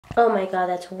Oh my god,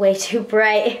 that's way too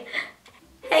bright.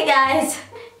 Hey guys,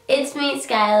 it's me,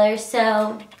 Skylar.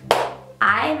 So,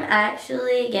 I'm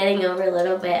actually getting over a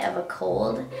little bit of a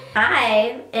cold.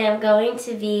 I am going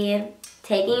to be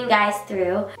taking you guys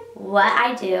through what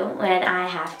I do when I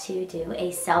have to do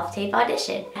a self-tape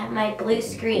audition. I have my blue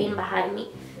screen behind me.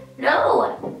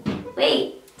 No!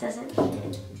 Wait, doesn't...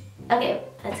 Okay,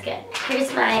 that's good.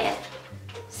 Here's my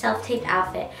self-tape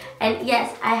outfit. And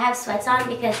yes, I have sweats on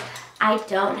because I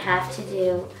don't have to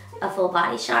do a full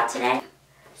body shot today.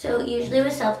 So usually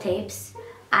with self-tapes,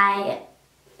 I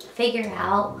figure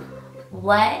out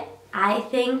what I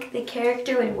think the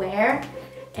character would wear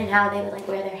and how they would like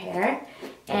wear their hair.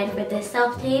 And for this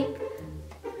self-tape,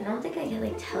 I don't think I can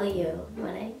like tell you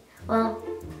what well,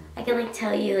 I can like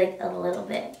tell you like a little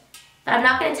bit. But I'm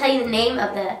not gonna tell you the name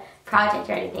of the project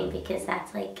or anything because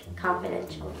that's like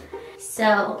confidential.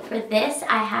 So for this,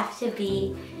 I have to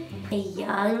be a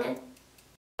young...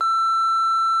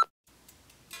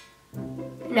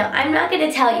 No, I'm not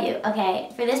gonna tell you, okay?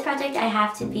 For this project, I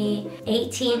have to be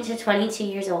 18 to 22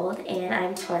 years old, and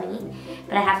I'm 20,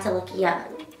 but I have to look young.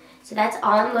 So that's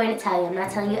all I'm going to tell you. I'm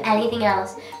not telling you anything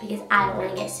else because I don't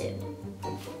want to get sued.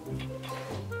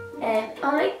 And,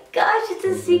 oh my gosh, it's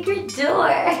a secret door.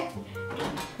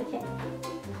 Okay.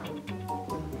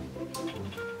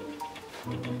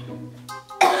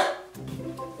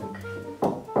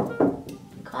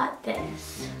 Got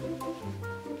this.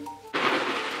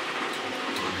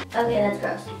 Okay, that's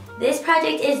gross. This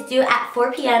project is due at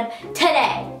 4 p.m.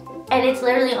 today, and it's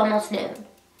literally almost noon.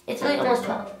 It's really almost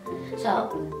 12.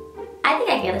 So, I think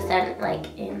I can get this done like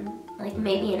in like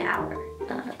maybe an hour.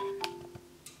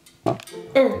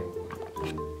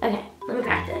 Okay, let me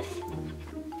practice.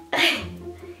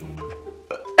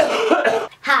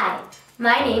 Hi,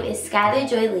 my name is Skylar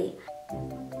Joy Lee.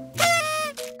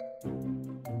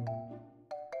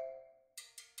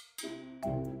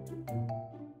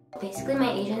 Basically,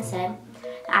 my agent said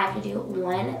that I have to do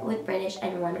one with British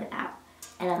and one without,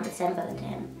 and I'm gonna send both to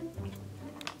him.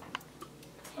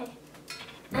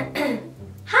 Okay.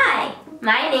 Hi,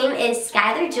 my name is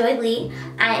Skylar Joy Lee.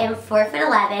 I am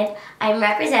 4'11". I'm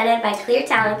represented by Clear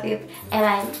Talent Group, and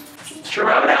I'm...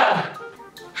 Shoutout!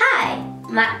 Hi,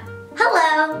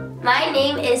 hello, my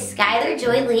name is Skylar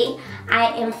Joy Lee.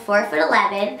 I am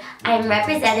 4'11". I am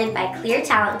represented by Clear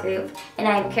Talent Group, and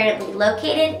I am currently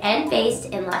located and based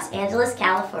in Los Angeles,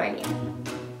 California.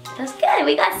 That's good,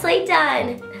 we got Slate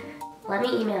done. Let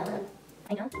me email him.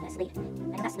 I know that Slate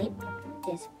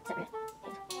is separate.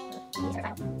 These are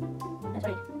files. I was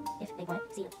wondering if they want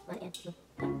to see one and two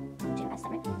come to as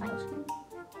separate files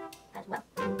as well.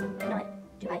 You know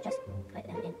what? Do I just put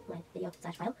them in my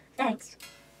video/file? Thanks.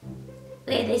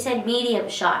 Okay, they said medium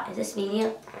shot. Is this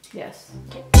medium? Yes.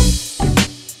 Okay.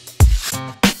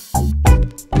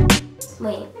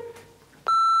 Wait.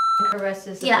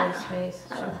 Caresses the boy's face.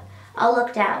 So. I'll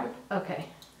look down. Okay.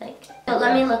 Like, so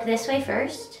let me look this way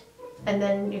first. And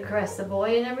then you caress the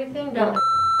boy and everything? No,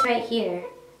 right here.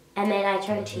 And then I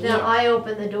turn to you. Now I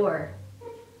open the door.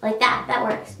 Like that. That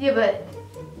works. Yeah, but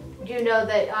you know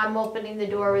that I'm opening the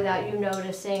door without you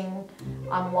noticing.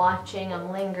 I'm watching,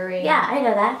 I'm lingering. Yeah, I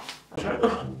know that.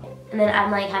 And then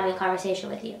I'm like having a conversation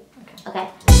with you. Okay.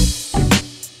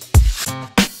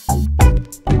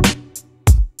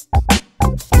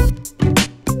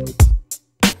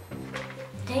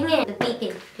 Dang it, the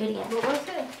beeping. Do it again. What was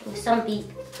it? It was some beep.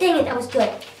 Dang it, that was good.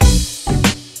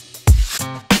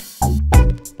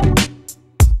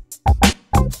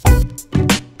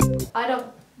 I don't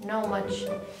know much.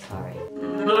 Sorry.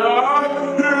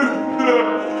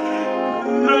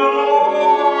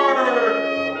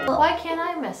 Why can't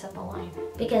I mess up a line?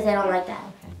 Because I don't like that.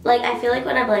 Okay. Like, I feel like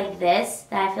when I'm like this,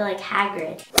 that I feel like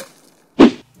Hagrid.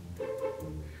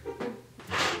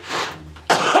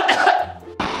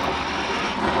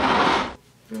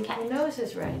 Okay. Your nose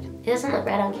is red. It doesn't look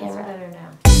red on camera. It's better now.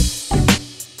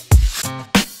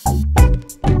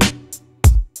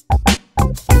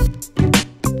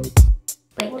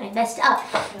 Wait, I messed up.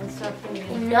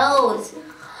 My My nose.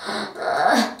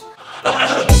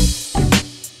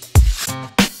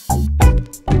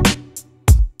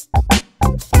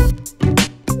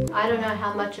 I don't know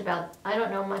how much about, I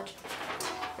don't know much.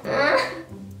 I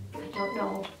don't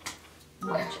know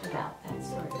much about that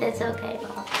sort of. It's okay,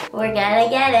 Mom. We're gonna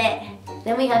get it.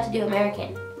 Then we have to do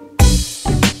American.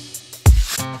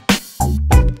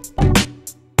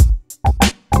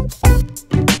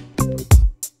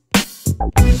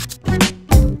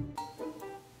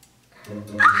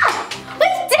 Ah! We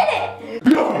did it!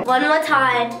 No! One more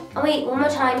time. Oh wait, one more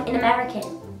time in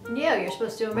American. Yeah, you're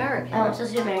supposed to do American. Oh, I'm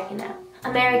supposed to do American now.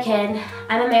 American.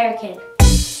 I'm American.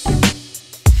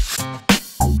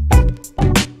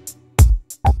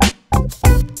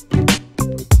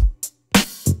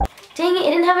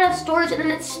 have enough storage and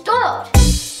then it stopped.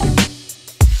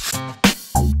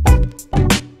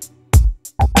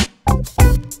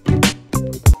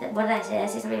 What did I say? Did I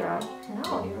say something wrong?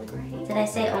 No, you were great. Did I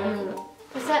say only?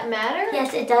 Does that matter?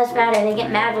 Yes, it does matter. They get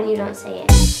mad when you don't say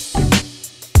it.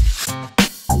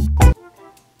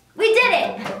 We did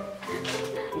it!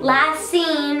 Last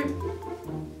scene.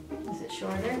 Is it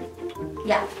shorter?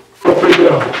 Yeah.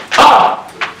 Ah!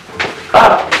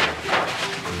 Ah!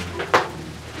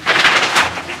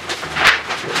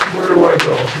 Where do I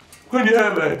go? When you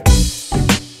have that?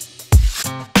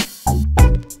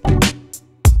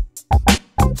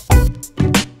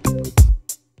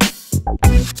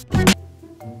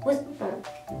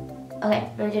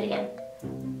 Okay, let me do it again.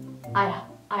 I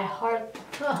hard.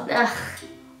 Ugh.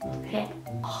 Okay.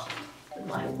 Oh,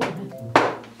 my woman.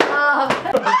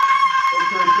 Okay, go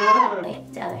ahead.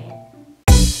 Wait, the other hand.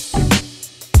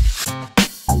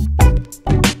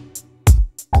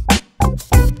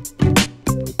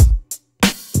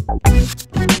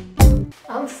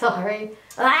 I'm sorry.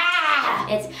 Ah!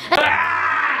 It's. Ah!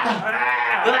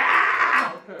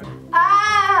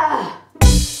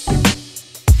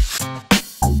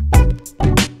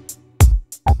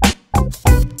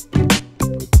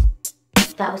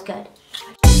 That was good.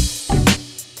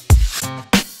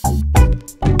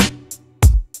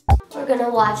 We're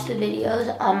gonna watch the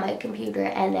videos on my computer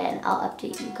and then I'll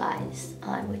update you guys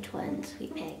on which ones we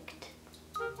picked.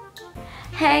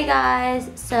 Hey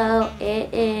guys, so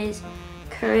it is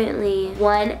currently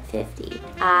 1:50.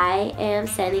 I am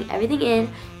sending everything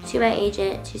in to my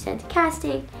agent to send to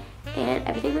casting and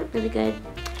everything went really good.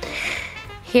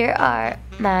 Here are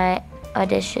my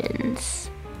auditions.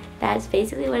 That's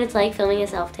basically what it's like filming a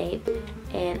self-tape.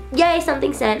 And yay,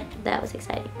 something sent. That was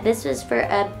exciting. This was for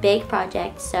a big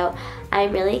project, so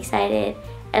I'm really excited.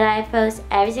 And I post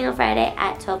every single Friday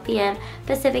at 12 p.m.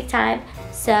 Pacific time.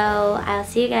 So I'll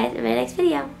see you guys in my next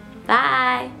video.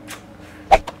 Bye!